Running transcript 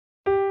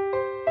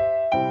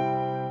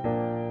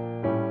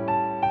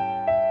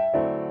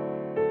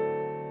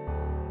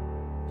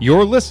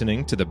You're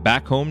listening to the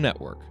Back Home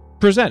Network,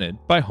 presented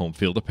by Home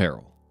Field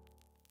Apparel.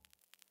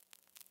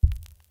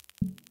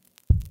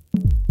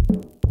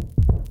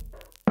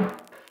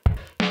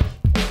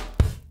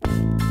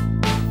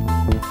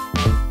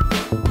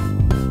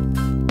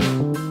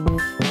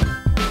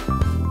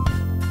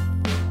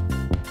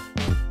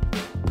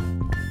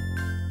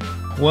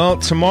 Well,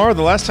 Tamar,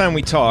 the last time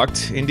we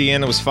talked,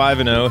 Indiana was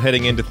 5-0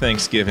 heading into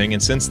Thanksgiving,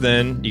 and since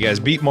then, you guys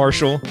beat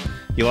Marshall.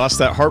 You lost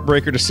that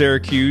heartbreaker to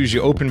Syracuse.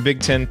 You opened Big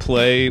Ten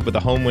play with a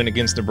home win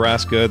against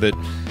Nebraska that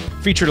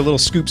featured a little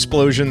scoop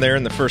explosion there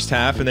in the first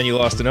half, and then you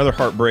lost another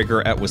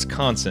heartbreaker at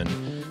Wisconsin.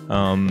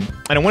 And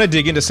I want to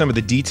dig into some of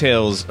the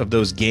details of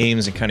those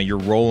games and kind of your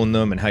role in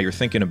them and how you're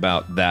thinking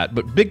about that.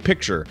 But big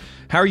picture,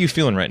 how are you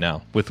feeling right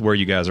now with where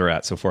you guys are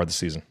at so far this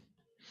season?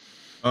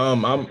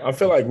 I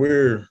feel like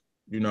we're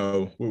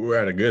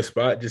at a good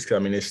spot just 'cause, I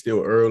mean, it's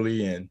still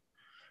early and,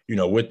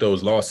 with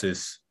those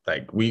losses,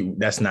 like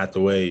that's not the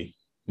way,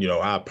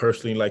 I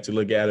personally like to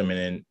look at them.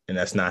 And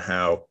that's not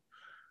how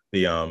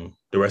the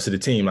rest of the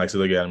team likes to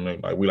look at them.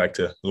 Like we like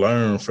to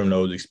learn from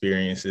those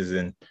experiences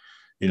and,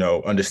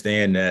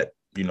 understand that,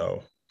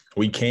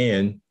 we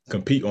can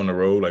compete on the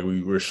road. Like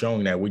we're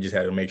showing that. We just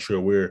have to make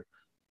sure we're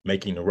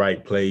making the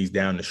right plays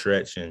down the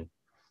stretch and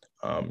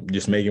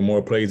just making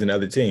more plays than the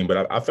other team.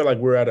 But I feel like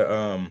we're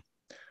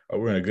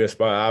in a good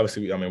spot.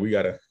 Obviously, I mean, we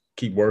got to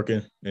keep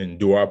working and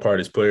do our part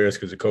as players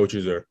because the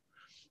coaches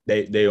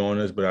they on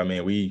us. But I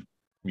mean, we,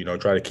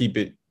 try to keep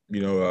it,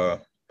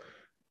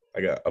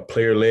 like a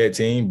player-led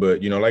team.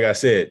 But, like I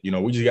said,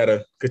 we just got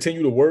to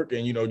continue to work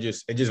and,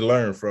 just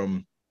learn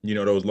from,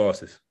 those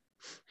losses.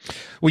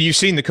 Well, you've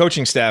seen the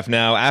coaching staff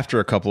now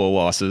after a couple of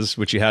losses,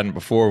 which you hadn't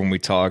before when we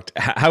talked.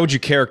 How would you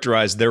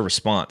characterize their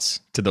response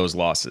to those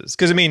losses?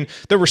 Because, I mean,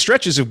 there were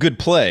stretches of good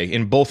play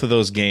in both of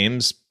those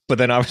games, but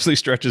then obviously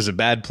stretches of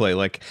bad play.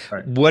 Like,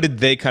 right. What did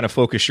they kind of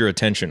focus your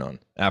attention on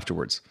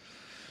afterwards?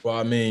 Well,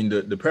 I mean,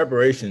 the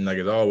preparation, like,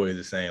 is always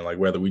the same, like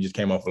whether we just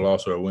came off a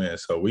loss or a win.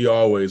 So we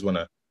always want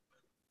to,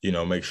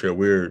 make sure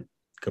we're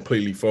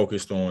completely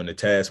focused on the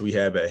task we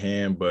have at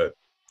hand. But,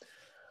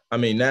 I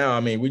mean, now,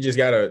 we just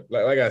got to,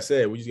 like I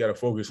said, we just got to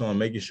focus on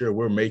making sure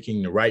we're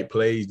making the right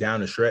plays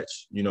down the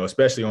stretch,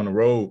 especially on the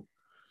road.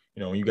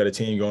 When you got a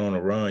team going on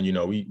a run,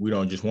 we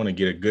don't just want to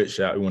get a good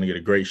shot. We want to get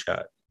a great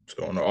shot.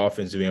 So on the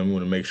offensive end, we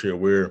want to make sure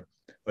we're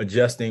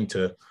adjusting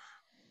to,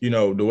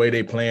 the way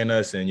they plan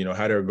us and,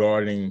 how they're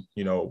guarding,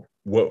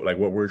 what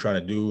we're trying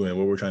to do and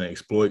what we're trying to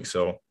exploit.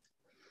 So,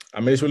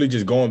 it's really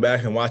just going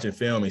back and watching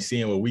film and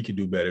seeing what we could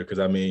do better. Because,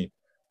 a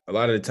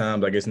lot of the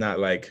times, like, it's not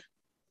like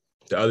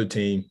the other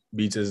team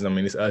beats us.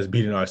 It's us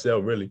beating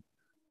ourselves, really.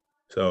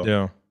 So,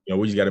 yeah.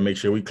 We just got to make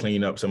sure we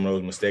clean up some of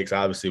those mistakes.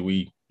 Obviously,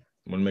 we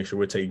want to make sure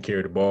we're taking care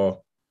of the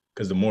ball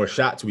because the more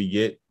shots we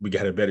get, we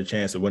got a better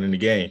chance of winning the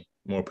game.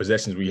 More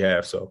possessions we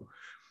have. So,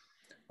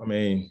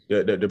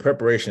 the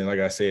preparation, like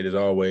I said, is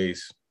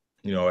always,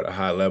 at a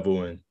high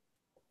level. And,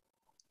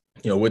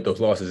 with those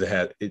losses,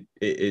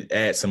 it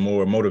adds some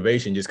more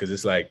motivation just because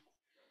it's like,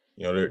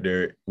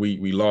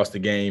 we lost the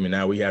game and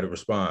now we had to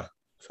respond.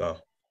 So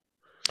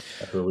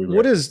that's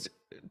where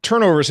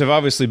turnovers have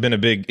obviously been a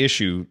big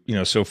issue,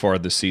 so far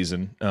this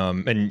season.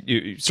 And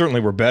you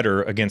certainly were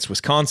better against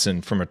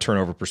Wisconsin from a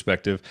turnover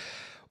perspective.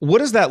 What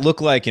does that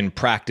look like in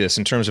practice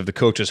in terms of the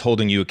coaches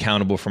holding you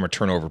accountable from a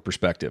turnover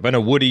perspective? I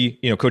know Woody,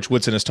 Coach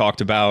Woodson has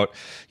talked about,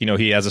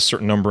 he has a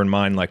certain number in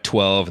mind, like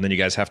 12, and then you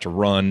guys have to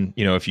run,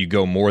 if you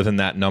go more than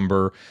that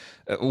number.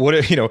 What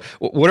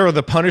are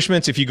the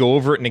punishments if you go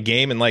over it in a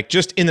game? And like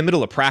just in the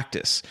middle of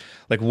practice,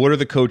 like what are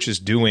the coaches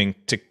doing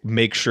to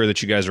make sure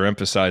that you guys are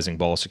emphasizing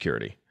ball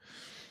security?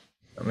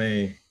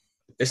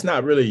 It's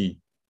not really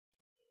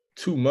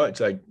too much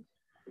like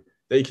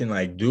they can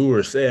like do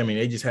or say.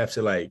 They just have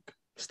to like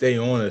stay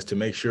on us to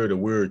make sure that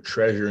we're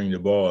treasuring the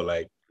ball.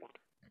 Like,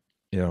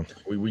 yeah,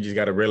 we just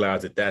got to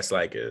realize that it's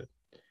like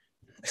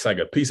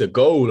a piece of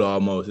gold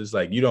almost. It's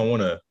like you don't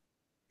want to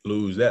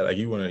lose that. Like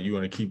you want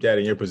to keep that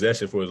in your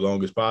possession for as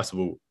long as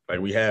possible. Like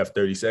we have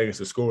 30 seconds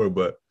to score,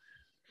 but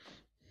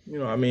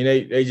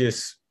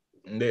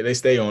they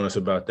stay on us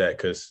about that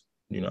because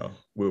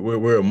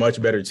we're a much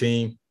better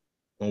team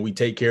when we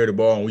take care of the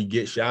ball and we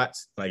get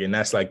shots. Like, and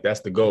that's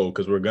the goal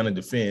because we're gonna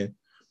defend.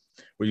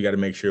 We got to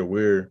make sure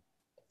we're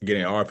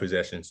getting our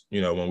possessions,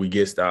 when we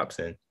get stops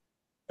and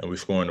we're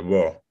scoring the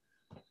ball.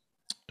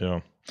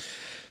 Yeah.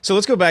 So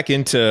let's go back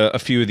into a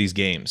few of these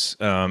games.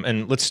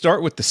 And let's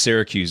start with the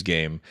Syracuse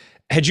game.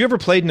 Had you ever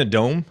played in a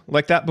dome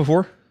like that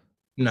before?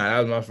 No, that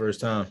was my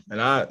first time.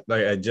 And I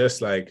didn't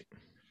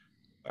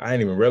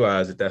even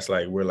realize that that's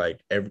like, we're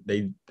like,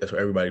 that's where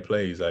everybody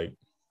plays. Like,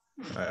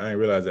 I didn't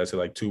realize that until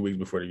like 2 weeks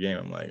before the game.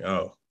 I'm like,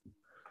 oh.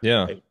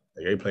 Yeah.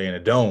 They play in a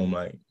dome.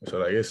 Like, so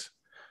like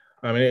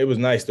it was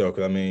nice though,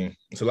 because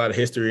it's a lot of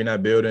history in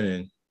that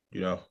building,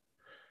 and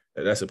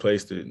that's a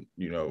place that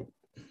a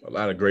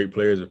lot of great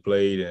players have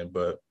played in.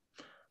 But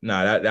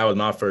that was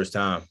my first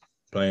time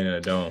playing in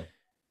a dome.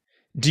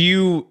 Do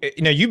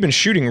you've been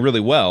shooting really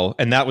well,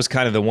 and that was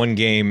kind of the one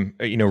game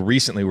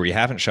recently where you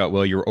haven't shot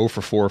well. You were 0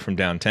 for 4 from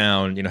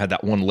downtown. Had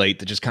that one late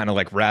that just kind of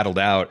like rattled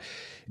out.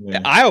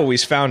 Yeah. I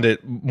always found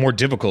it more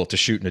difficult to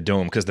shoot in a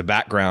dome because the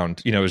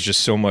background, is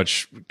just so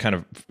much kind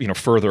of,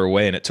 further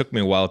away, and it took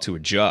me a while to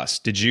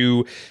adjust. Did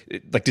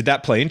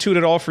that play into it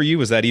at all for you?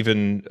 Was that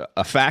even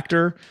a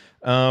factor,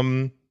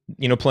 playing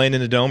in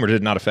the dome, or did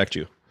it not affect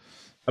you?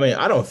 I mean,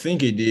 I don't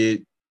think it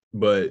did,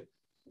 but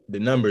the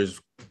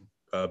numbers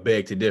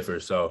beg to differ.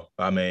 So,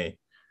 I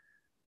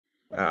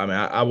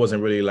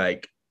wasn't really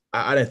like,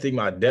 I didn't think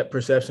my depth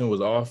perception was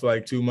off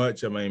like too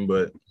much.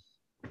 But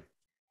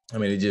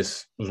it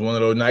just was one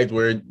of those nights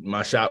where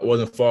my shot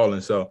wasn't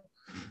falling. So,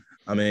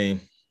 I mean,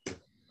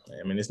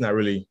 it's not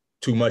really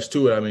too much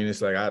to it.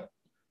 It's like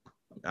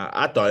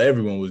I thought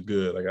everyone was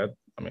good. Like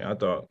I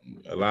thought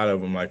a lot of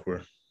them like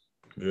were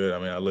good.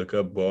 I look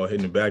up, ball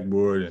hitting the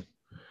backboard,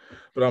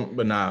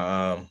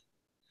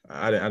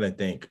 I didn't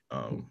think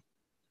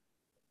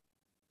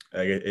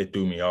like it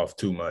threw me off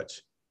too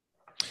much.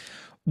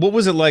 What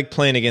was it like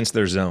playing against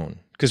their zone?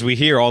 Because we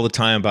hear all the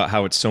time about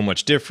how it's so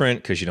much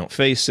different because you don't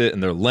face it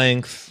and their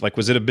length. Like,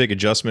 was it a big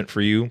adjustment for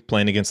you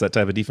playing against that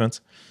type of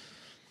defense?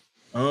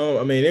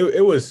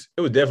 It was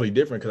definitely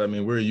different because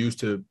we're used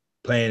to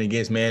playing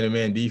against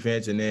man-to-man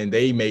defense, and then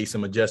they made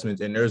some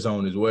adjustments in their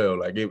zone as well.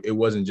 Like it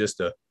wasn't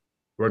just a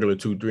regular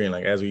 2-3, and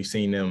like as we've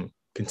seen them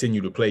continue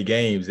to play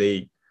games,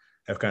 they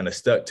have kind of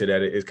stuck to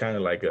that. It's kind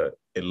of like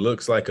it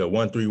looks like a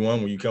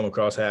 1-3-1 when you come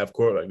across half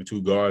court, like the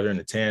two guards are in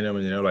the tandem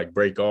and they'll like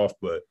break off,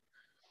 but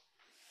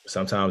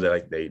sometimes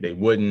they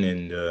wouldn't,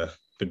 and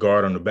the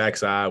guard on the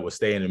backside would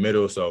stay in the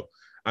middle. So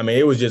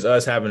it was just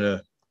us having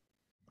to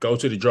go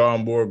to the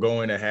drawing board,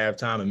 go in at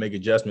halftime and make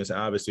adjustments. And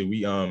obviously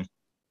we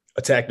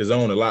attacked the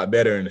zone a lot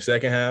better in the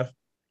second half.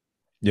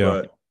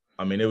 Yeah.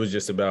 But it was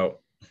just about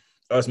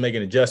us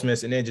making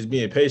adjustments and then just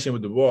being patient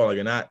with the ball, like,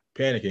 and not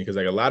panicking, because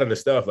like a lot of the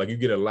stuff, like you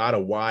get a lot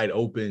of wide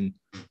open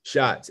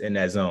shots in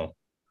that zone.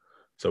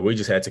 So we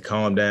just had to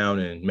calm down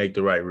and make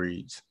the right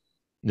reads.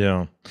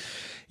 Yeah.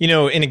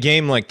 In a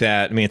game like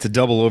that, it's a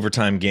double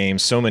overtime game,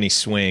 so many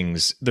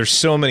swings. There's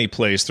so many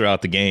plays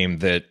throughout the game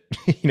that,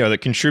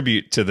 that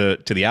contribute to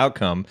the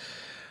outcome.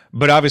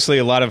 But obviously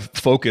a lot of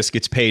focus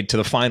gets paid to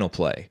the final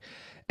play.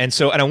 And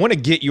I want to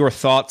get your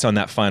thoughts on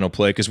that final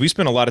play, because we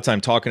spent a lot of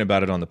time talking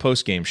about it on the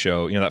post-game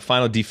show. That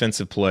final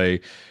defensive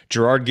play,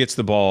 Gerard gets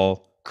the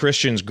ball,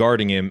 Christian's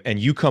guarding him, and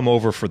you come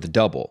over for the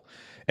double.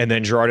 And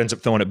then Gerard ends up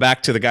throwing it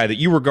back to the guy that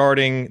you were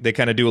guarding. They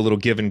kind of do a little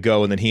give and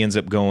go, and then he ends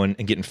up going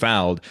and getting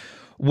fouled.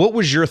 What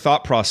was your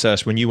thought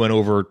process when you went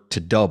over to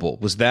double?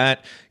 Was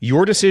that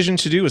your decision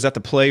to do? Was that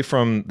the play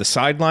from the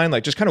sideline?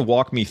 Like, just kind of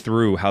walk me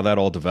through how that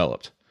all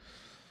developed.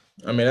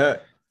 I'm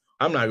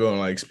not going to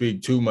like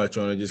speak too much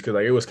on it, just because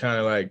like it was kind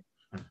of like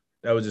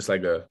that was just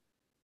like a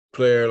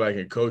player like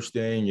a coach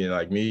thing, and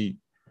like me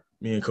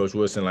and Coach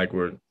Wilson like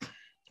were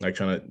like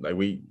trying to like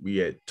we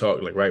had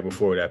talked like right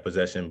before that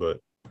possession, but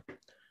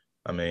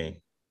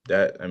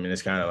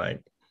it's kind of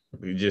like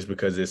just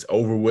because it's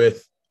over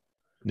with,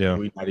 yeah,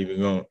 we not even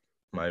gonna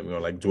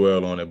like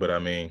dwell on it. But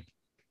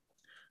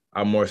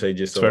I more say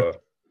just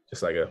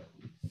just like a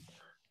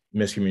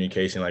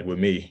miscommunication like with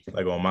me,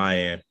 like on my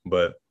end.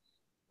 But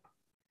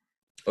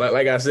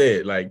like I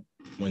said, like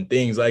when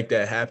things like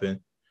that happen,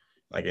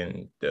 like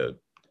in the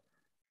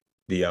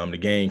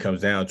game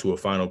comes down to a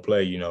final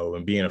play,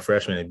 and being a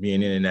freshman and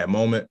being in that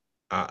moment,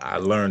 I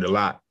learned a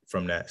lot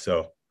from that.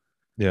 So,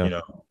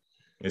 yeah,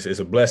 it's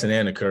a blessing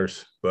and a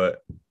curse,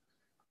 but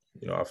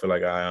I feel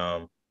like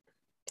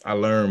I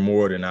learned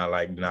more than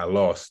I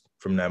lost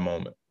from that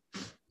moment.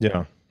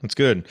 Yeah, that's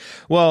good.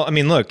 Well,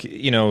 look,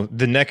 the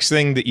next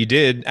thing that you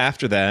did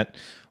after that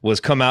was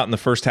come out in the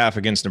first half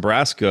against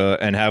Nebraska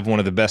and have one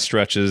of the best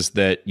stretches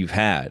that you've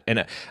had.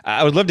 And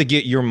I would love to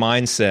get your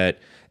mindset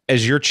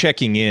as you're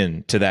checking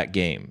in to that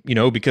game,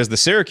 because the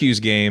Syracuse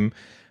game,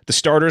 the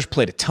starters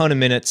played a ton of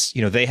minutes.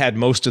 They had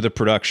most of the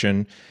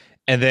production.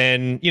 And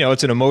then,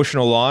 it's an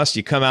emotional loss.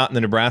 You come out in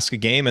the Nebraska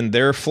game and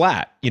they're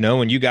flat,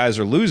 and you guys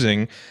are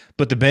losing.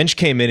 But the bench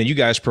came in and you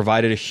guys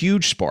provided a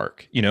huge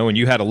spark, and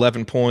you had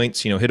 11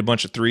 points, hit a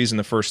bunch of threes in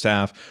the first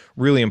half,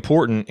 really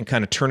important in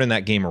kind of turning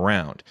that game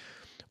around.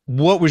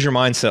 What was your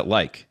mindset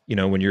like,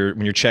 when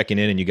you're checking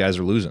in and you guys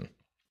are losing?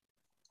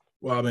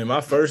 Well,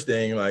 my first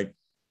thing, like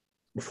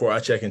before I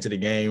check into the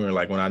game, or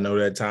like when I know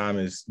that time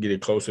is getting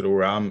closer to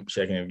where I'm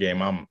checking the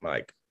game, I'm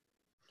like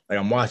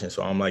I'm watching.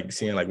 So I'm like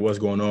seeing like what's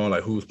going on,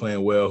 like who's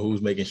playing well,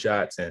 who's making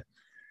shots. And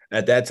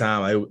at that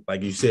time,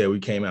 like you said, we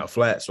came out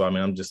flat. So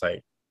I'm just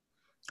like,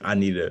 I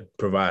need to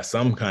provide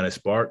some kind of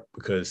spark,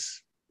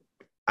 because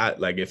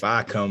if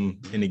I come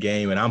in the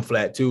game and I'm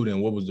flat too,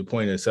 then what was the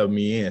point of subbing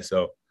me in?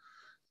 So,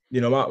 my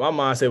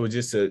mindset was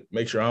just to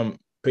make sure I'm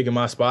picking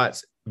my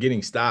spots,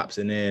 getting stops,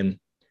 and then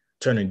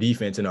turning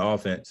defense into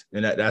offense.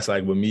 And that's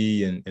like what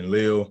me and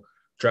Lil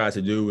tried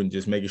to do, and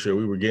just making sure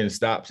we were getting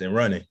stops and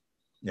running.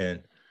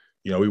 And,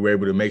 we were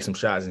able to make some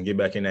shots and get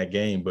back in that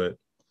game. But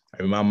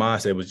my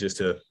mindset was just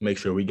to make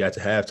sure we got to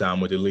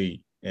halftime with the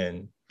lead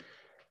and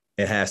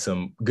had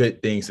some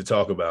good things to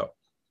talk about.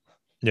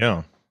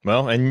 Yeah.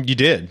 Well, and you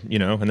did,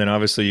 and then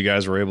obviously you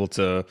guys were able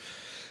to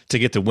to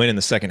get the win in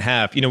the second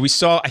half. We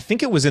saw, I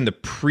think it was in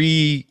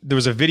there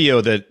was a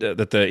video that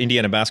the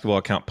Indiana basketball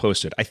account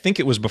posted. I think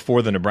it was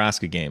before the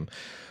Nebraska game,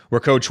 where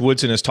Coach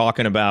Woodson is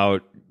talking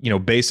about,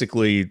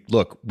 basically,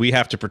 look, we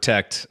have to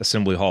protect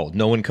Assembly Hall.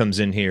 No one comes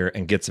in here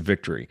and gets a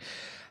victory.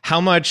 How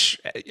much,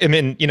 I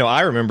mean,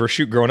 I remember,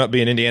 growing up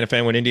being an Indiana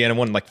fan when Indiana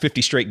won like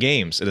 50 straight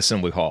games at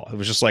Assembly Hall. It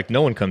was just like,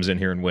 no one comes in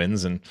here and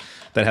wins, and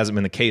that hasn't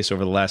been the case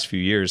over the last few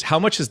years. How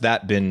much has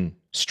that been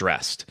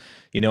stressed,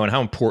 and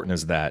how important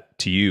is that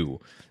to you,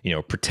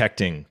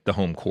 protecting the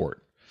home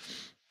court?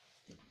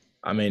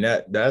 I mean,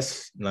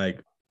 that's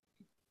like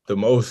the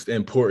most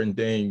important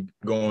thing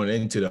going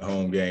into the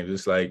home games.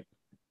 It's like,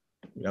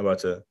 I'm about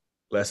to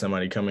let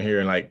somebody come in here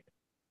and like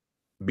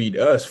beat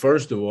us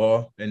first of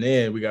all, and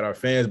then we got our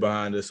fans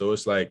behind us. So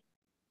it's like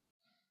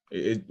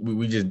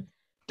we just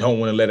don't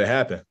want to let it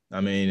happen. I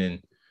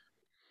mean,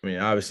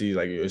 obviously,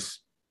 like, it's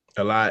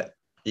a lot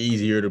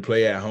easier to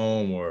play at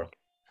home, or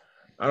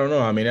I don't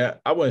know. I mean,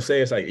 I wouldn't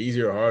say it's like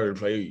easier or harder to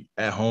play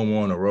at home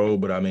or on the road,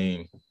 but I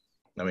mean,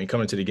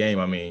 coming to the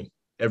game,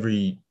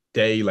 every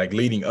day, like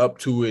leading up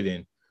to it,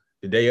 and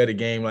the day of the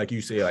game, like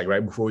you said, like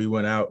right before he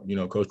went out,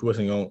 Coach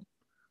Wilson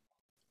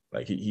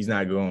he's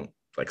not going to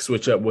like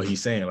switch up what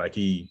he's saying. Like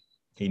he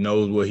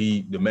knows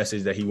the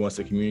message that he wants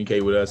to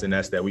communicate with us, and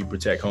that's that we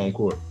protect home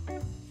court.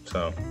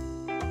 So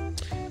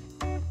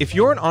if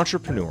you're an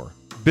entrepreneur,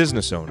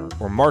 business owner,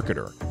 or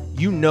marketer,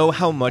 you know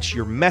how much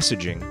your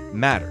messaging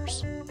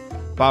matters.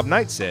 Bob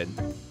Knight said,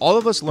 all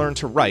of us learn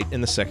to write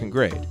in the second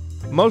grade.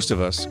 Most of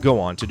us go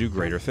on to do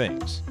greater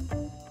things.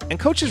 And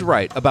Coach is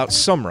right about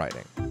some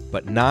writing,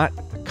 but not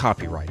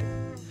copywriting.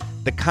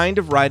 The kind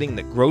of writing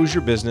that grows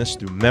your business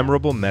through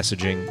memorable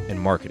messaging and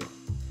marketing.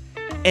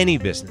 Any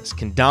business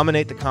can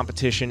dominate the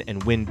competition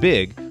and win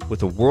big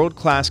with a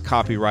world-class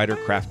copywriter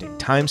crafting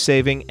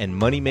time-saving and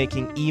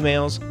money-making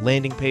emails,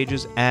 landing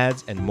pages,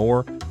 ads, and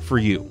more for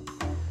you.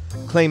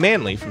 Clay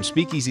Manley from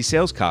Speakeasy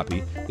Sales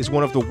Copy is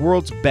one of the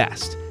world's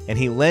best, and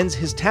he lends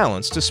his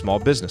talents to small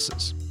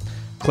businesses.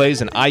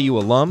 Clay's an IU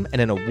alum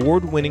and an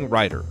award-winning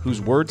writer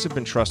whose words have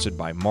been trusted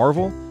by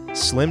Marvel,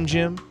 Slim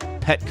Jim,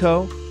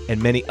 Petco,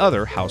 and many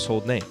other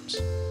household names.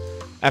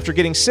 After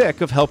getting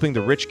sick of helping the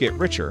rich get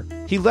richer,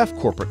 he left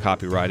corporate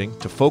copywriting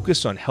to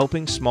focus on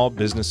helping small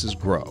businesses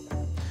grow.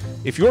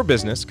 If your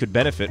business could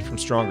benefit from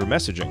stronger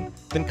messaging,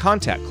 then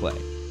contact Clay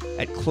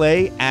at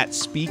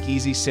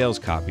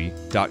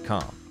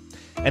clay@speakeasysalescopy.com.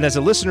 And as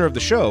a listener of the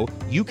show,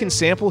 you can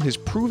sample his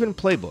proven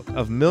playbook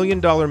of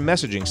million-dollar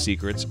messaging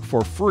secrets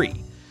for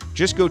free.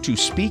 Just go to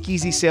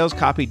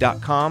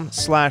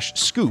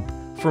speakeasysalescopy.com/scoop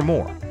for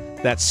more.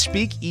 That's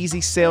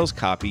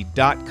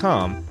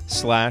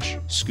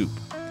speakeasysalescopy.com/scoop.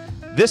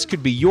 This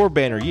could be your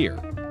banner year,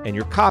 and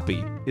your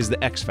copy is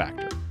the X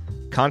factor.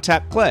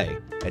 Contact Clay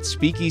at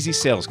Speakeasy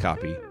Sales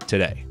Copy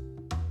today.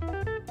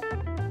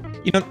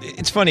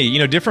 It's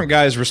funny, different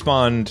guys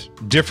respond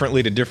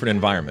differently to different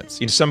environments.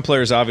 Some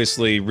players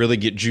obviously really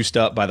get juiced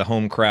up by the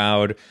home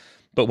crowd,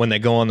 but when they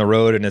go on the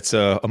road and it's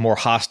a more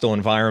hostile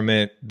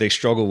environment, they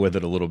struggle with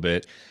it a little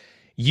bit.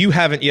 You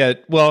haven't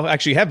yet, well,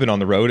 actually have been on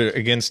the road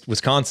against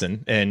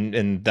Wisconsin,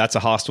 and that's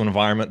a hostile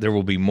environment. There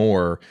will be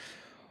more.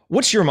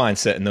 What's your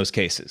mindset in those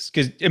cases?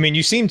 Because,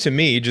 you seem to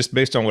me, just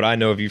based on what I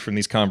know of you from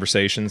these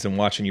conversations and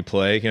watching you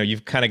play,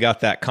 you've kind of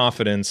got that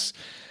confidence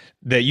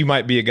that you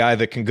might be a guy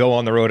that can go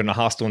on the road in a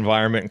hostile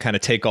environment and kind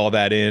of take all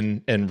that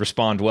in and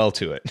respond well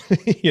to it.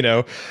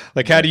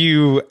 Like how do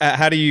you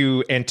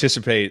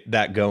anticipate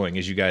that going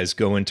as you guys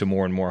go into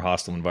more and more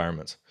hostile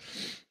environments?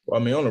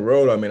 Well, on the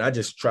road, I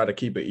just try to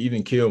keep an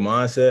even keel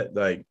mindset,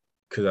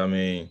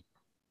 because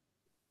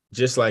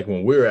just like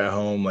when we're at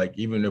home, like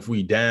even if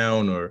we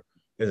down or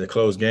it's a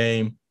close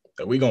game,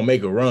 we gonna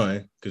make a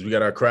run because we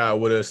got our crowd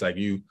with us. Like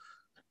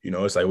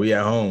it's like we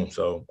at home.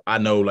 So I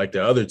know like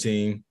the other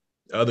team,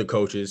 the other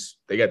coaches,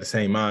 they got the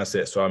same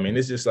mindset. So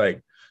it's just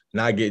like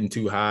not getting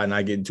too high,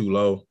 not getting too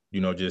low.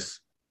 Just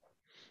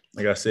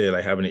like I said,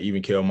 like having an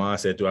even keel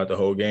mindset throughout the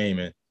whole game,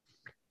 and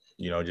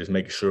just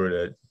making sure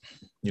that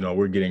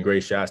we're getting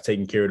great shots,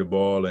 taking care of the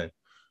ball, and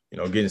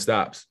getting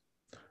stops.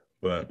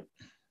 But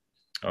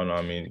I don't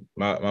know.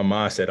 My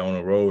mindset on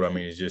the road,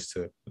 is just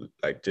to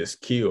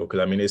just kill,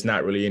 because it's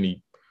not really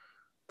any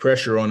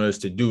pressure on us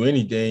to do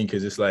anything,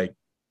 because it's like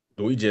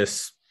the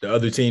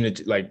other team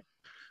that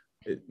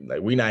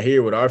we not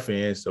here with our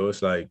fans, so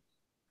it's like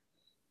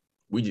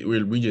we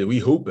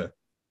hooping,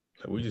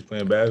 we just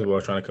playing basketball,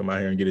 trying to come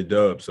out here and get a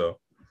dub. So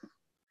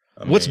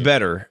what's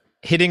better,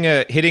 hitting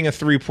a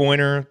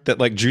 3-pointer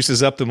that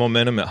juices up the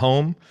momentum at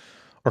home,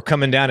 or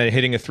coming down and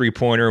hitting a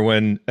 3-pointer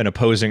when an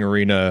opposing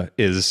arena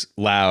is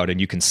loud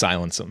and you can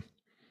silence them?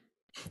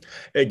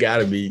 It got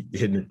to be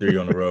hitting the 3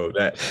 on the road.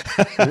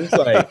 It's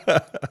like,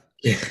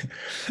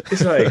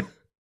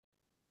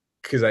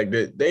 because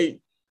they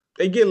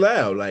get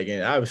loud.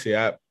 And obviously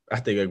I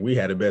think we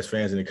had the best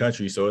fans in the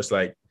country. So it's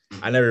like,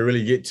 I never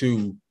really get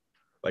too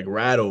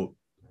rattled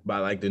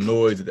by the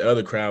noise that the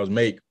other crowds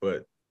make.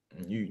 But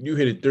you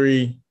hit a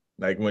 3,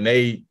 when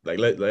they,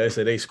 let's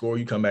say they score,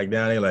 you come back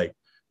down,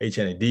 they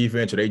chanting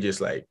defense, or they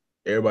just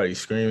everybody's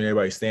screaming,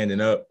 everybody's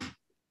standing up.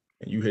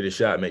 and you hit a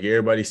shot, make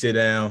everybody sit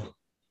down.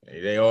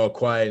 They all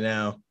quiet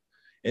now.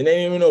 And there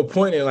ain't even no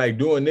point in like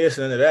doing this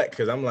and that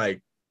because I'm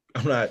like,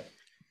 I'm not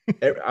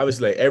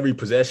obviously like every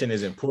possession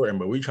is important,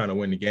 but we trying to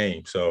win the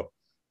game. So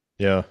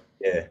Yeah.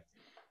 yeah,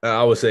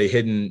 I would say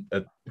hitting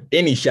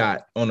any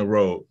shot on the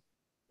road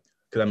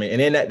because I mean,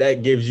 and then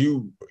that gives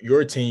you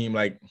your team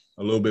like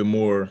a little bit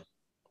more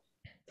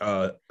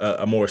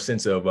a more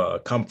sense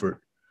of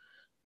comfort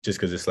just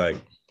because it's like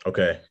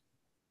okay,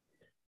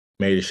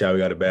 made a shot, we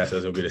got a basket,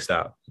 let's go get a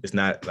stop. It's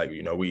not like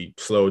we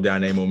slowed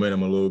down their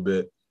momentum a little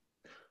bit.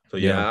 So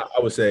Yeah. yeah,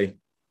 I would say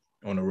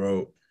on the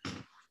road.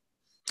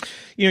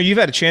 You've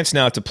had a chance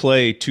now to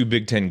play 2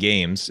 Big Ten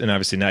games, and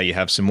obviously now you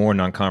have some more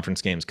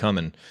non-conference games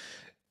coming.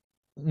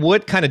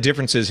 What kind of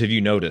differences have you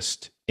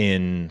noticed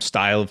in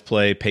style of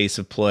play, pace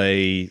of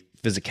play,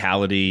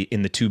 physicality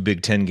in the 2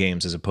 Big Ten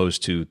games as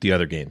opposed to the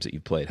other games that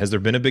you've played? Has there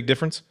been a big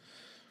difference?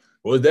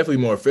 Well, it's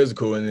definitely more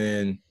physical, and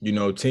then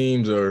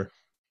teams are.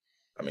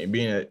 I mean,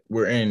 being that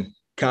we're in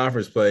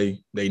conference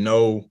play, they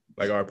know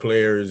like our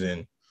players,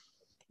 and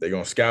they're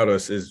gonna scout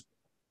us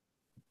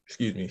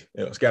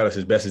scout us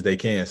as best as they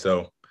can.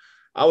 So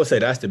I would say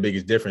that's the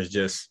biggest difference.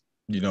 Just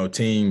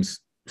teams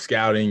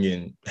scouting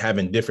and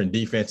having different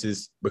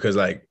defenses because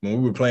like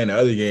when we were playing the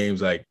other games,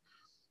 like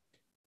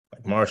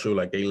Marshall,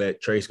 like they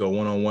let Trace go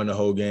 1-on-1 the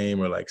whole game,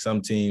 or like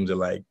some teams are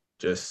like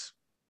just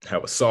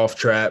have a soft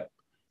trap.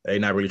 They're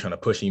not really trying to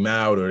push him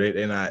out, or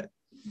they're not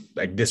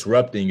like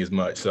disrupting as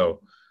much.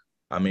 So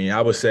I mean,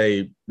 I would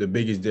say the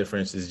biggest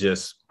difference is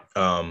just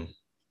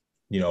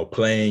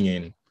playing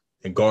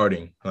and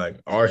guarding, like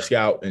our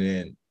scout, and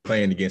then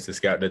playing against the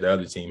scout that the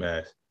other team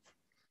has.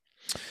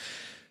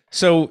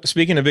 So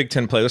speaking of Big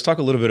Ten play, let's talk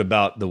a little bit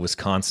about the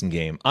Wisconsin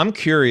game. I'm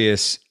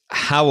curious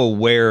how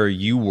aware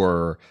you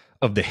were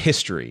of the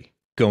history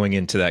going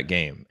into that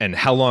game and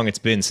how long it's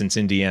been since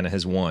Indiana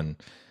has won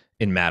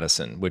in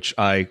Madison, which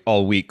I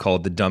all week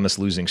called the dumbest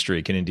losing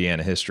streak in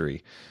Indiana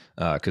history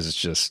because it's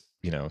just,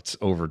 it's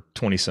over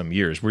 20 some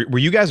years. Were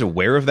you guys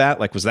aware of that?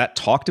 Like, was that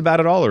talked about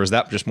at all, or is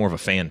that just more of a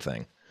fan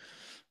thing?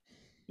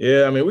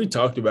 Yeah, I mean, we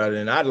talked about it,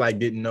 and I like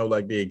didn't know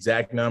like the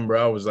exact number.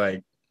 I was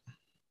like,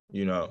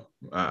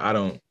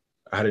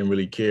 I didn't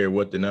really care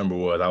what the number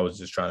was. I was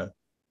just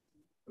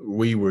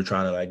we were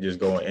trying to like just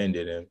go and end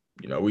it, and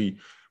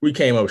we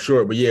came up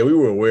short, but yeah, we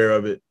were aware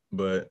of it.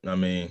 But I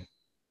mean,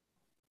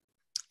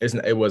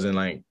 it wasn't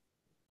like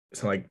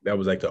it's like that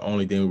was like the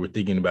only thing we were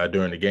thinking about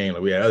during the game.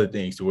 Like we had other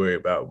things to worry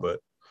about,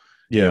 but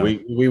yeah,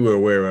 we were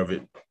aware of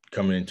it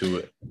coming into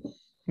it.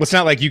 Well, it's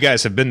not like you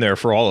guys have been there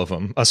for all of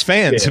them. Us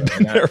fans have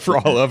been there for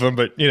all of them,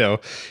 but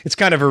it's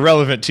kind of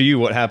irrelevant to you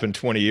what happened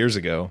 20 years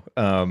ago.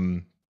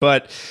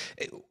 But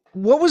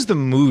what was the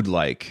mood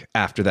like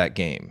after that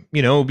game?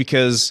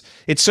 Because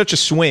it's such a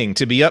swing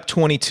to be up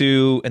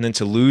 22 and then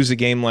to lose a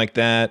game like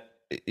that.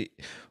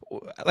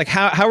 Like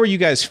how are you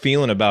guys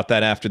feeling about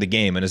that after the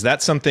game? And is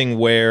that something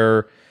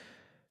where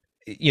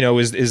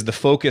is the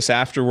focus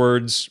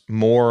afterwards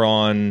more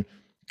on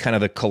kind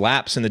of the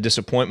collapse and the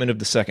disappointment of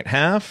the second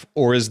half,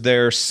 or is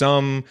there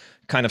some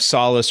kind of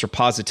solace or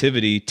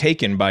positivity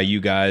taken by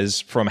you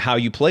guys from how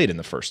you played in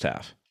the first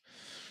half?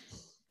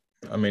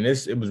 I mean,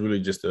 it was really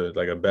just a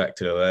back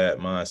to the lab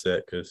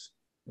mindset because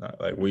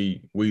like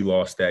we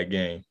lost that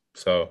game.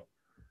 So,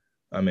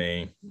 I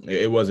mean,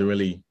 it wasn't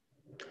really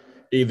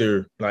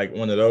either like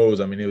one of those.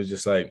 I mean, it was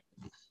just like,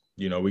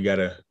 we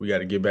gotta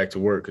get back to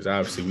work because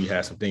obviously we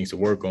had some things to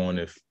work on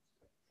if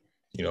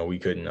we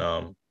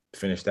couldn't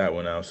finish that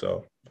one out.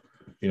 So,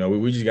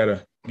 we just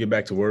gotta get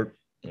back to work,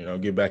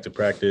 get back to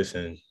practice,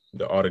 and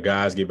all the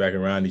guys get back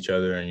around each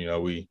other,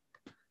 and we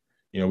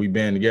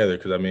band together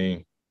because I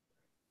mean.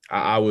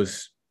 I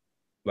was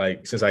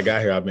like, since I got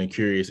here, I've been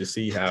curious to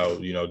see how,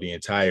 the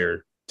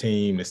entire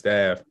team, the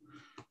staff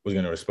was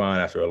going to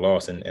respond after a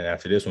loss. And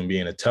after this one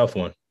being a tough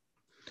one,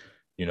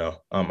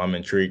 I'm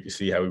intrigued to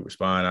see how we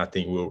respond. I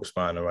think we'll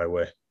respond the right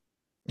way.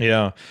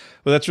 Yeah.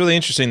 Well, that's really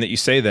interesting that you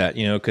say that,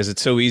 because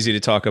it's so easy to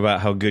talk about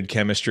how good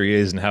chemistry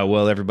is and how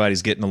well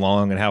everybody's getting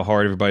along and how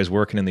hard everybody's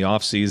working in the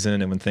off season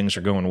and when things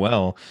are going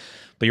well.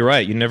 But you're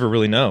right. You never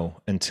really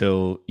know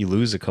until you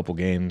lose a couple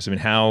games. I mean,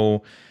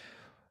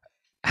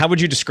 how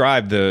would you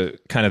describe the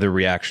kind of the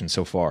reaction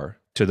so far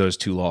to those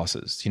 2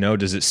 losses?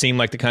 Does it seem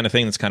like the kind of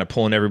thing that's kind of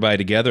pulling everybody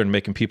together and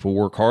making people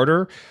work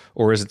harder?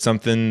 Or is it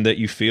something that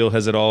you feel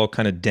has it all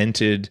kind of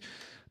dented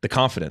the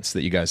confidence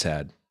that you guys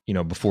had,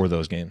 before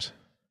those games?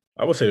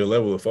 I would say the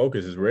level of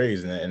focus is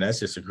raised, and that's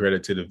just a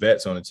credit to the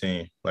vets on the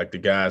team, like the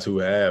guys who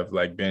have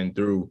like been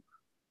through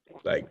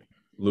like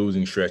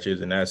losing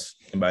stretches. And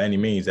by any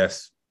means,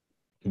 that's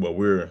what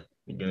we're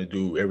going to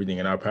do everything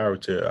in our power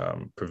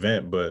to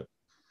prevent. But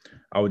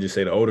I would just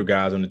say the older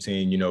guys on the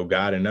team,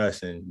 guiding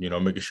us and,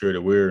 making sure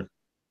that we're,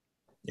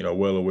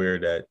 well aware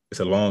that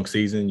it's a long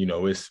season.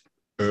 It's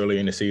early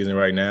in the season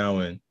right now.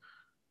 And,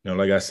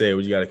 like I said,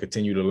 we just got to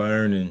continue to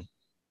learn and,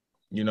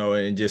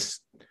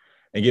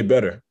 and get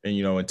better and,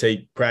 and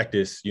take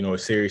practice,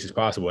 as serious as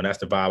possible. And that's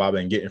the vibe I've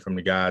been getting from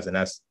the guys. And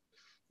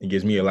it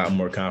gives me a lot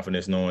more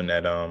confidence knowing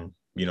that,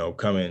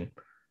 coming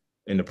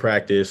in the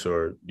practice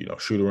or,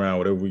 shoot around,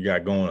 whatever we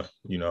got going,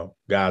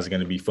 guys are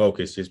going to be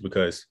focused just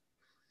because,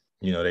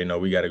 they know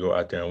we got to go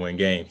out there and win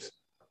games.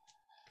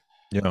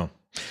 Yeah.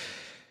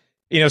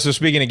 So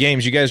speaking of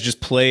games, you guys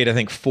just played, I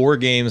think, 4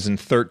 games in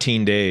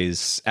 13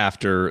 days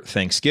after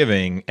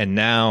Thanksgiving, and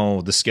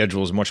now the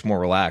schedule is much more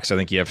relaxed. I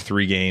think you have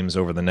 3 games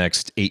over the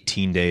next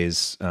 18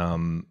 days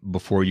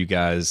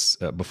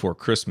before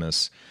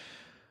Christmas.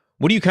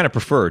 What do you kind of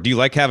prefer? Do you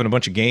like having a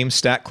bunch of games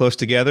stacked close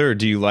together, or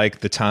do you like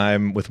the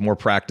time with more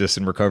practice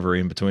and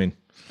recovery in between?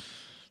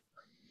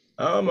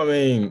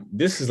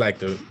 This is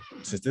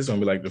since this is gonna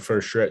be like the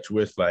first stretch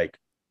with like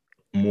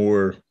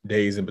more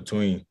days in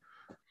between.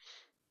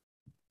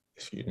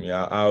 Excuse me.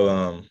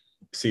 I'll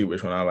see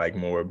which one I like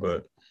more,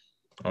 but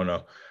I don't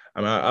know.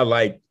 I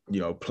like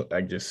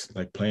just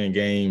like playing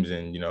games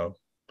and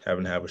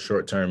having to have a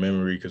short term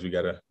memory because we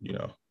gotta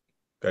got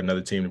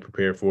another team to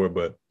prepare for,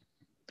 but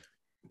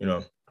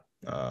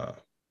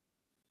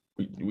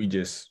we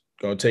just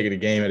gonna take it a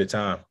game at a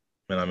time.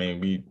 And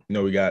we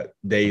know we got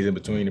days in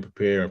between to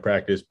prepare and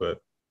practice, but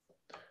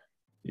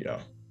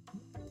yeah,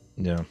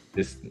 we gonna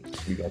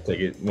take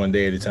it one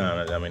day at a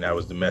time. That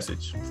was the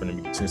message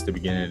since the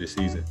beginning of the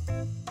season.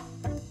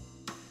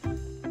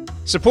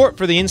 Support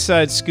for the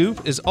Inside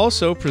Scoop is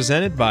also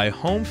presented by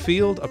Home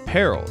Field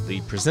Apparel,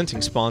 the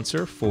presenting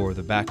sponsor for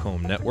the Back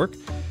Home Network.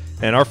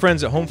 And our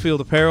friends at Home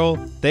Field Apparel,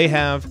 they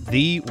have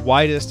the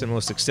widest and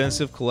most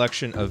extensive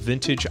collection of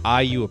vintage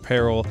IU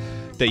apparel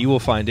that you will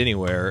find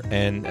anywhere.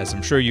 And as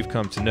I'm sure you've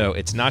come to know,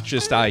 it's not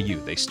just IU.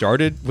 They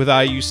started with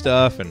IU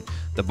stuff and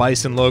the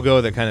Bison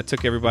logo that kind of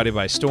took everybody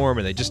by storm,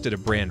 and they just did a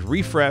brand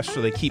refresh,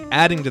 so they keep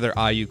adding to their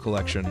IU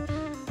collection.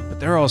 But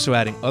they're also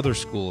adding other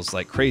schools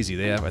like crazy.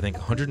 They have, I think,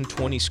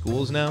 120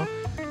 schools now.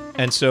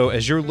 And so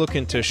as you're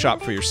looking to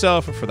shop for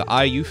yourself or for the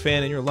IU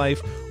fan in your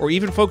life, or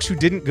even folks who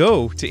didn't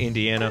go to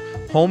Indiana,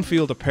 Home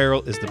Field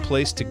Apparel is the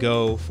place to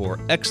go for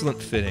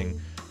excellent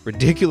fitting,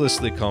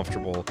 ridiculously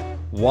comfortable,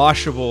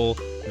 washable,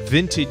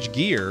 vintage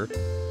gear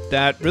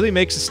that really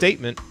makes a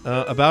statement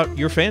about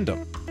your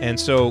fandom. And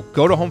so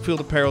go to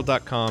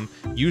homefieldapparel.com,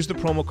 use the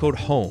promo code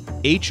HOME,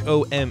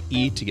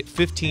 H-O-M-E, to get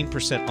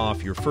 15%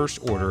 off your first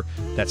order.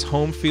 That's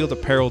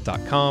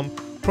homefieldapparel.com,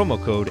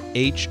 promo code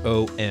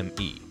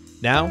HOME.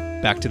 Now,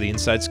 back to the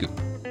Inside Scoop.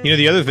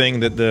 The other thing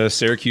that the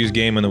Syracuse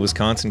game and the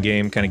Wisconsin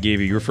game kind of gave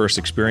you your first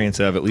experience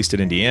of, at least at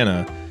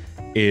Indiana,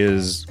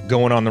 is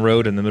going on the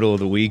road in the middle of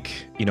the week,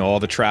 all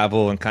the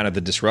travel and kind of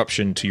the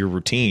disruption to your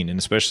routine, and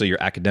especially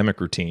your academic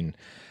routine.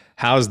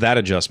 How's that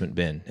adjustment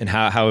been? And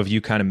how have you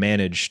kind of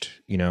managed,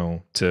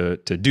 to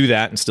do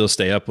that and still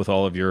stay up with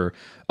all of your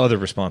other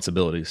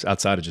responsibilities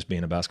outside of just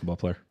being a basketball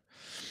player?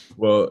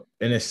 Well,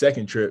 in the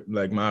second trip,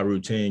 like my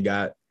routine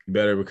got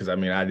better because I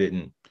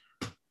didn't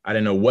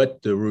know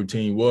what the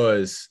routine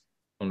was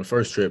on the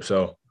first trip.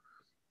 So,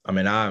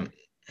 I'm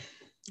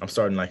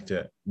starting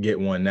to get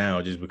one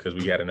now just because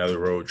we got another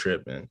road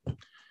trip and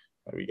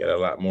we got a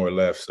lot more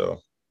left.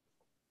 So,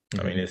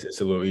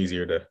 it's a little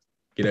easier to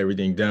get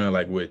everything done,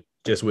 with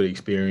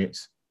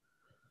experience,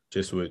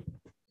 just with,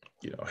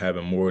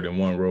 having more than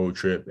one road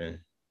trip and,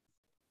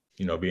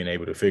 being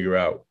able to figure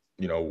out,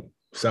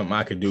 something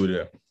I could do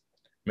to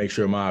make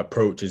sure my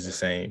approach is the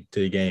same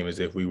to the game as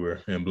if we were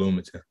in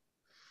Bloomington.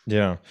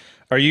 Yeah.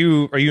 Are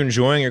you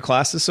enjoying your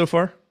classes so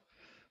far?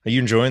 Are you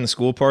enjoying the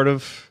school part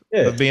of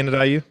being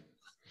at IU?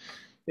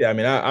 Yeah,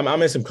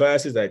 I'm in some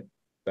classes that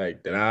I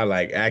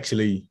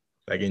actually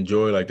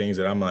enjoy, things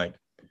that I'm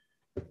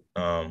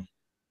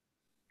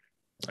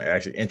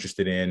actually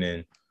interested in.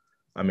 And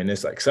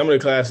it's some of the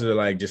classes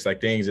are just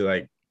things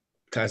that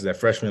classes that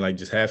freshmen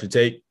just have to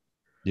take.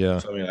 Yeah.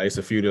 So it's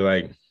a few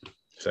that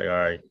it's all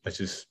right, let's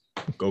just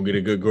go get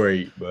a good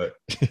grade. But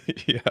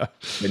yeah.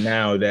 But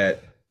now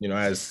that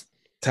as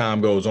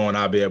time goes on,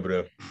 I'll be able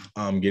to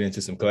get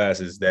into some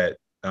classes that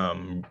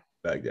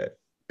that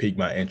pique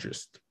my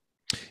interest.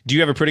 Do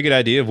you have a pretty good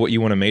idea of what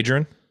you want to major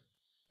in,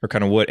 or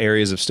kind of what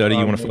areas of study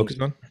you want to focus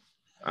on?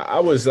 I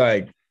was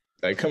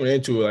coming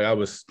into it, I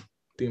was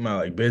thinking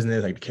about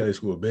business, the Kelly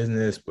School of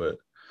Business, but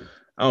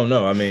I don't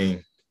know.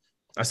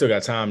 I still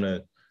got time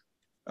to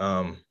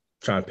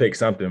try and pick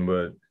something,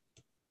 but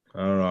I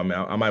don't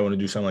know. I might want to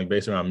do something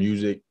based around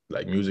music,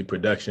 music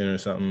production or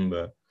something.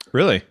 But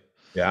really,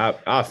 yeah,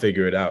 I'll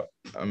figure it out.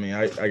 I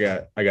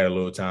got a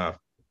little time.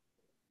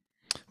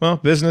 Well,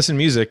 business and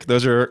music,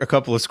 those are a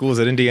couple of schools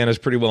that Indiana is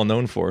pretty well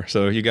known for.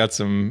 So you got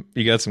some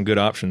good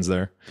options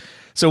there.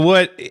 So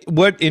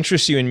what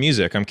interests you in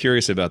music? I'm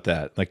curious about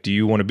that. Do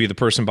you want to be the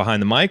person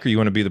behind the mic, or you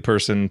want to be the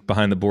person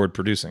behind the board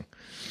producing?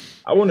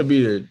 I want to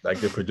be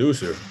the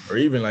producer, or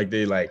even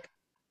the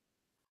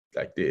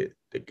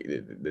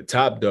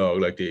top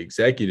dog, the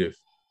executive,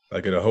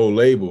 the whole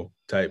label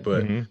type.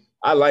 But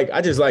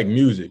I just like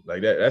music.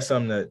 That's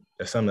something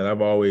that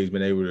I've always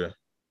been able to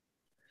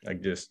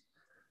just,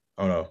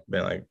 I don't know,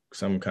 been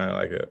some kind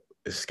of a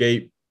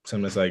escape,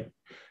 something that's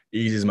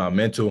eases my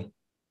mental.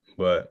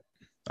 But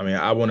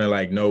I want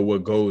to know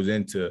what goes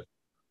into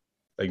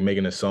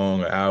making a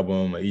song, an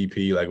album, an EP,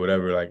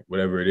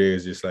 whatever it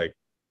is, just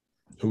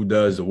who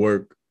does the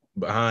work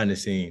behind the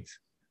scenes.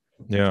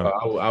 Yeah.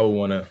 I would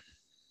want to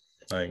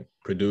like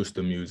produce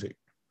the music.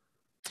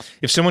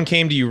 If someone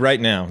came to you right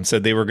now and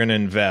said they were going to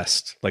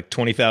invest like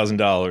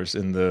 $20,000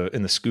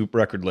 in the Scoop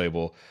record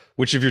label,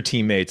 which of your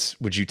teammates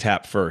would you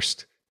tap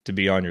first to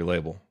be on your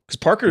label? Because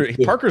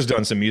Parker's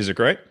done some music,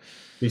 right?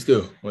 He's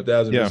still Yeah.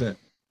 1,000%.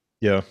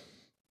 Yeah.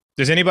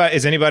 Is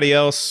anybody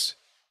else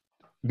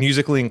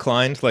musically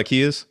inclined like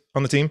he is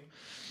on the team?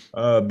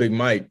 Big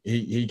Mike,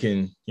 he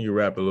can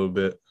rap a little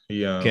bit.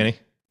 Kenny?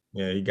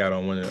 Yeah, he got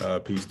on one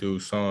of Peace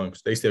Dude's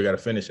songs. They still got to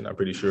finish it, I'm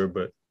pretty sure,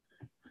 but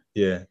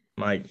yeah,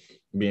 Mike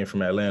being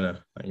from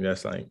Atlanta, like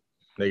that's like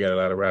they got a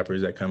lot of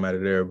rappers that come out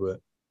of there, but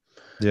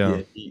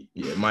Yeah.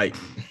 yeah, Mike,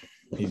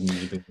 he's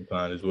musically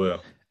inclined as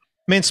well.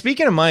 Man,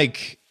 speaking of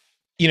Mike,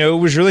 it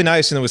was really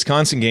nice in the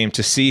Wisconsin game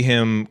to see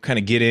him kind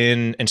of get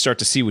in and start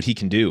to see what he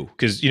can do.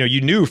 Because,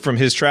 you knew from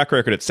his track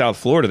record at South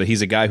Florida that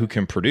he's a guy who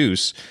can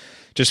produce.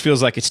 Just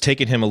feels like it's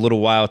taken him a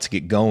little while to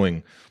get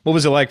going. What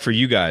was it like for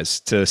you guys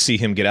to see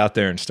him get out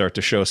there and start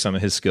to show some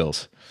of his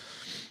skills?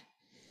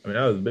 I mean,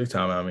 that was a big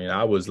time. I mean,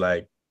 I was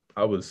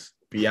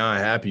beyond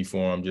happy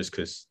for him just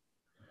because,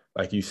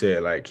 like you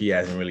said, like he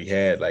hasn't really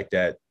had like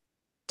that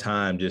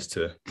time just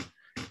to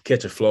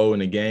catch a flow in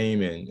the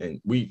game, and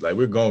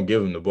we're gonna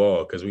give him the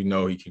ball because we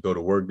know he can go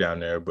to work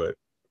down there. But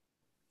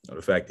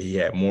the fact that he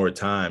had more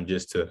time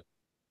just to,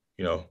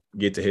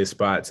 get to his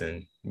spots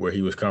and where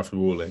he was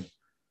comfortable and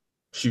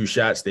shoot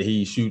shots that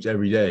he shoots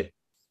every day.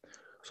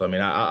 So I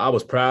mean, I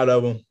was proud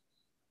of him.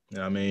 You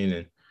know what I mean?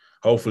 And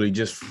hopefully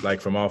just like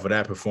from off of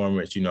that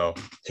performance,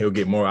 he'll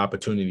get more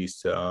opportunities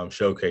to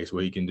showcase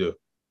what he can do.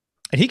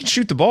 And he can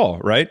shoot the ball,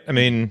 right? I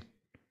mean,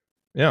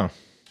 yeah,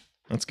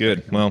 that's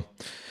good. Well,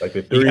 like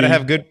the you gotta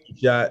have good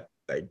shot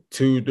like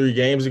 2-3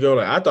 games ago.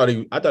 Like I thought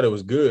it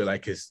was good.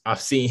 Like, cause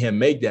I've seen him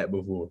make that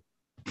before.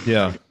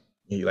 Yeah.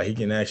 He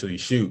can actually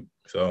shoot.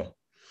 So,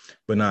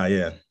 but nah,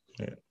 yeah.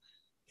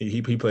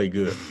 He played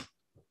good.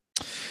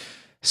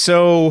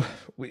 So,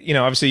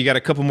 obviously you got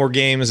a couple more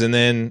games and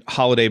then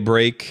holiday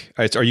break.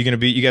 Are you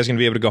guys going to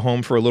be able to go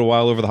home for a little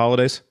while over the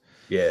holidays?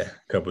 Yeah,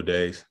 a couple of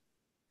days.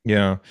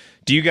 Yeah.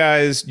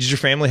 Does your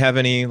family have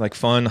any like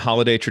fun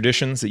holiday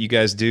traditions that you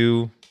guys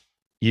do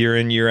year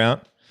in, year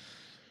out?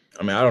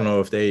 I mean, I don't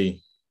know if they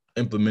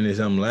implemented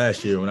something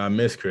last year when I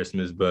missed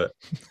Christmas, but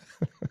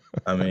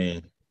I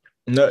mean,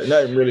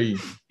 nothing really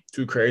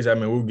too crazy. I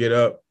mean, we'll get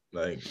up,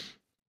 like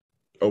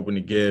open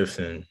the gifts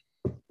and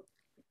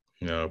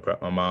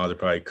my moms are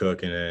probably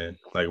cooking and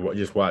like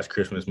just watch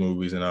Christmas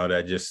movies and all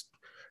that. Just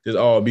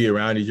all be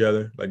around each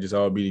other, like just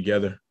all be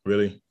together.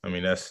 Really, I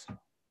mean I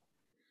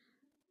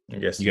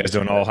guess you guys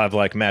don't all have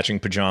like matching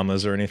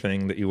pajamas or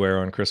anything that you wear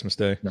on Christmas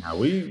Day. Nah,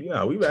 we've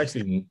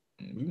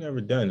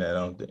never done that. I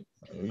don't think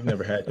we've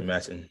never had the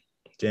matching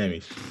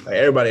jammies. Like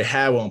everybody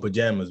had on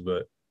pajamas,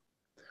 but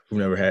we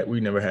never had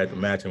the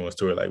matching ones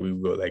to it. Like we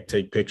would go like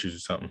take pictures or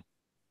something.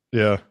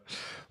 Yeah.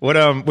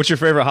 What's your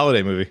favorite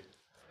holiday movie?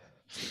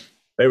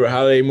 Favorite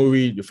holiday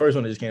movie? The first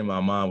one that just came to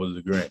my mind was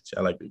The Grinch.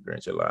 I like The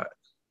Grinch a lot.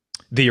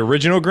 The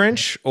original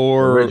Grinch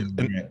or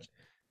the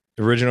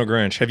original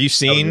Grinch? Have you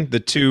seen the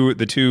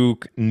two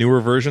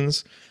newer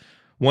versions?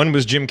 One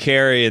was Jim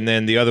Carrey, and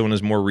then the other one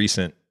is more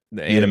recent,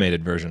 the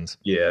animated versions.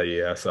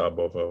 Yeah, I saw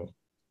both of them.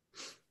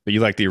 But you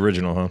like the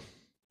original, huh?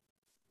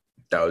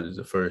 That was just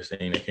the first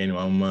thing that came to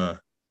my mind.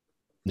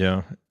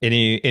 Yeah.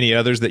 Any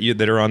others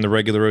that are on the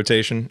regular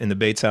rotation in the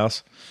Bates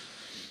house?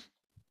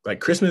 Like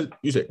Christmas,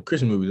 you said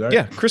Christmas movies, right?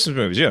 Yeah, Christmas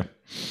movies. Yeah.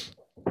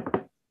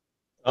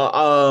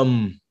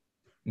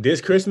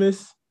 This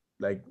Christmas,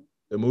 like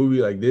the movie,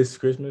 like this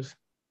Christmas.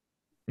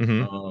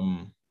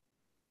 Mm-hmm.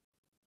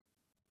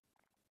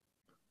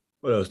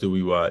 What else do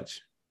we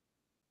watch?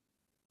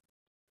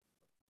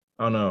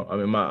 I don't know. I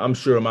mean, I'm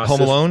sure my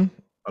Home Alone.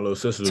 My little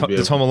sisters.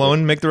 Does Home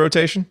Alone make the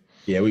rotation?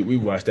 Yeah, we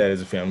watched that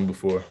as a family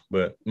before,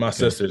 but my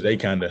sisters, they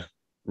kind of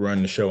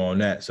run the show on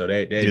that, so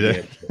they'd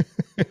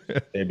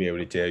be able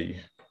to tell you.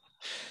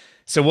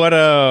 So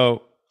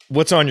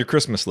what's on your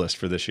Christmas list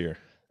for this year?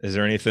 Is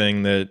there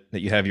anything that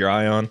you have your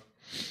eye on?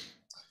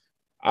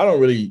 I don't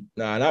really,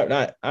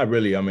 not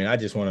really. I mean, I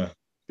just want to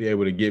be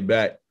able to get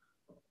back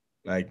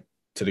like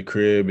to the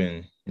crib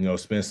and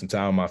spend some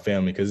time with my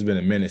family because it's been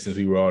a minute since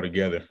we were all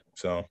together.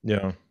 So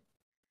yeah.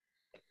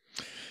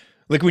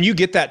 Like when you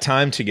get that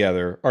time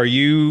together, are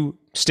you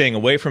staying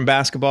away from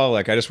basketball?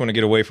 Like I just want to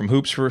get away from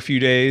hoops for a few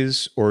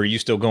days, or are you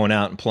still going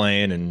out and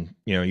playing and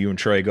you and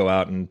Trey go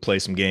out and play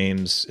some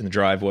games in the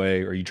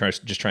driveway, or are you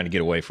just trying to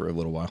get away for a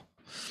little while?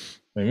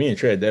 I mean, me and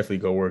Trey definitely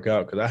go work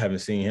out because I haven't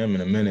seen him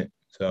in a minute.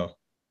 So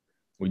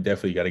we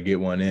definitely got to get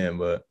one in.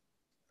 But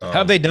how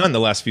have they done the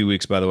last few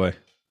weeks, by the way?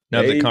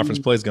 Now that the conference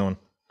play's going.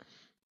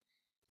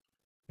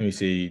 Let me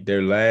see.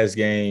 Their last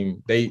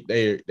game, they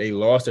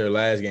lost their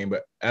last game,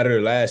 but out of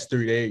their last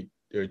three,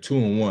 they're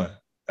 2-1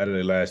 out of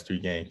their last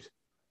 3 games.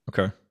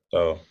 Okay.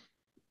 So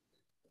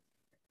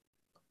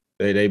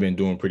they've been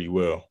doing pretty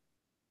well.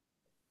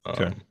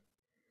 Okay.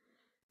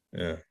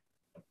 Yeah.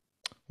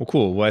 Well,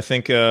 cool. Well, I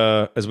think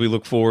as we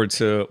look forward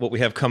to what we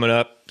have coming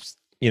up,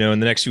 in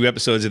the next few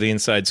episodes of the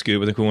Inside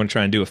Scoop, I think we want to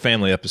try and do a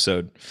family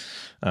episode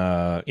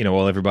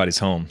while everybody's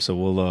home. So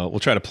we'll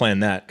try to plan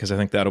that, because I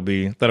think that'll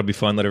be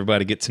fun. Let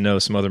everybody get to know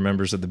some other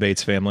members of the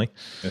Bates family.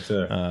 Yes,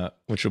 sir.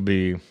 Which will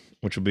be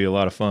a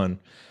lot of fun.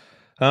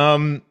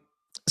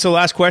 So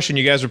last question,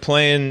 you guys are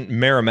playing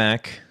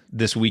Merrimack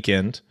this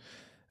weekend.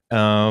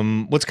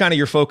 What's kind of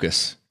your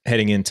focus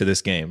heading into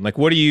this game? Like,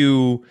 what do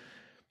you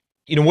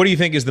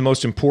think is the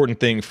most important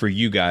thing for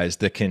you guys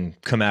that can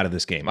come out of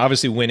this game?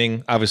 Obviously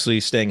winning, obviously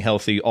staying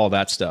healthy, all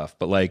that stuff.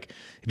 But like,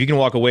 if you can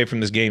walk away from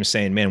this game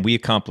saying, man, we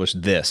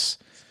accomplished this,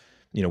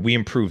 we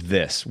improved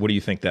this, what do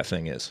you think that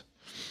thing is?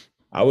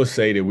 I would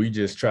say that we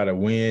just try to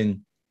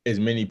win as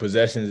many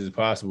possessions as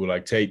possible.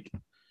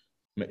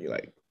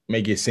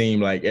 Make it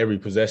seem like every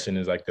possession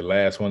is like the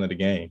last one of the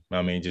game.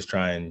 I mean, just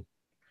try and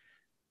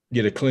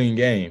get a clean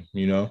game,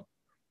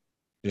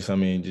 just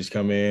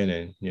come in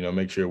and,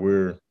 make sure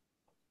we're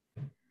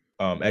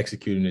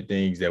executing the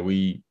things that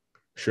we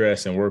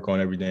stress and work on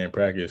every day in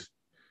practice.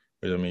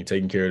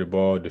 Taking care of the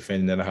ball,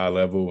 defending at a high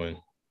level, and,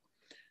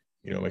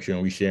 make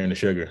sure we sharing the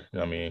sugar.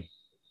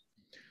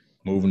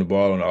 Moving the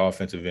ball on the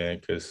offensive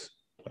end, because,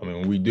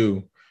 when we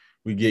do,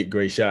 we get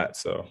great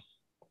shots. So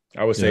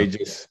I would say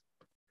just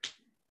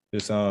I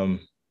don't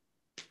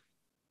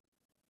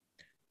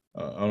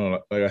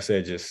know, like I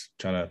said, just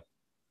trying to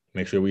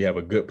make sure we have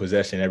a good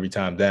possession every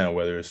time down,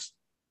 whether it's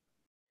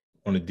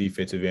on the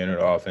defensive end or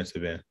the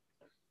offensive end.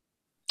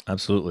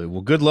 Absolutely.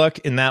 Well, good luck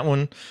in that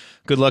one.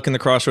 Good luck in the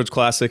Crossroads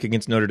Classic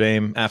against Notre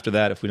Dame after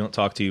that, if we don't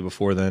talk to you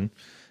before then.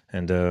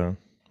 And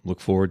look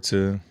forward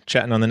to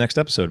chatting on the next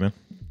episode, man.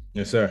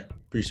 Yes, sir.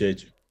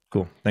 Appreciate you.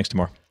 Cool. Thanks,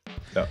 Tamar.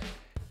 Yeah.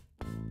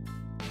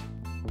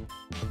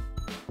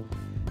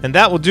 And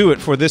that will do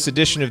it for this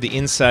edition of the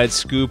Inside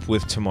Scoop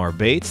with Tamar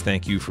Bates.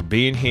 Thank you for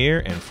being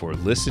here and for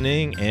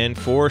listening and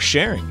for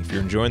sharing. If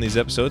you're enjoying these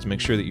episodes, make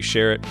sure that you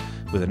share it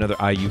with another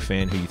IU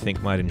fan who you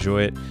think might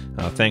enjoy it.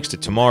 Thanks to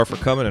Tamar for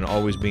coming and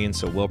always being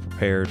so well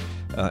prepared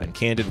and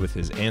candid with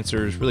his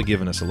answers, really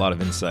giving us a lot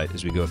of insight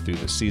as we go through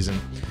this season.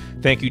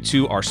 Thank you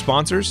to our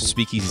sponsors,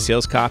 Speakeasy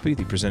Sales Copy,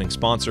 the presenting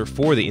sponsor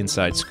for the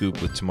Inside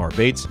Scoop with Tamar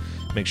Bates.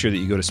 Make sure that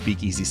you go to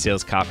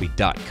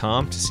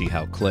speakeasysalescopy.com to see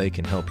how Clay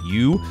can help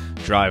you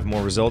drive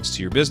more results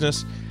to your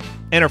business.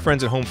 And our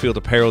friends at Home Field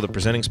Apparel, the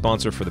presenting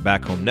sponsor for the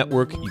Back Home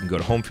Network. You can go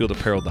to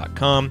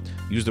homefieldapparel.com,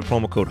 use the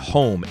promo code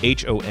HOME,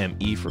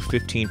 H-O-M-E, for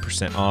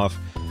 15% off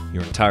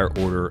your entire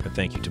order. And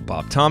thank you to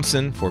Bob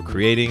Thompson for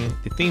creating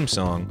the theme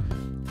song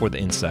for the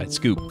Inside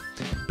Scoop.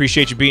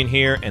 Appreciate you being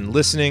here and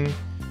listening.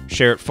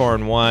 Share it far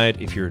and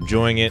wide if you're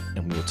enjoying it,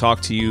 and we will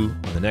talk to you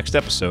on the next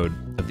episode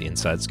of the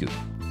Inside Scoop.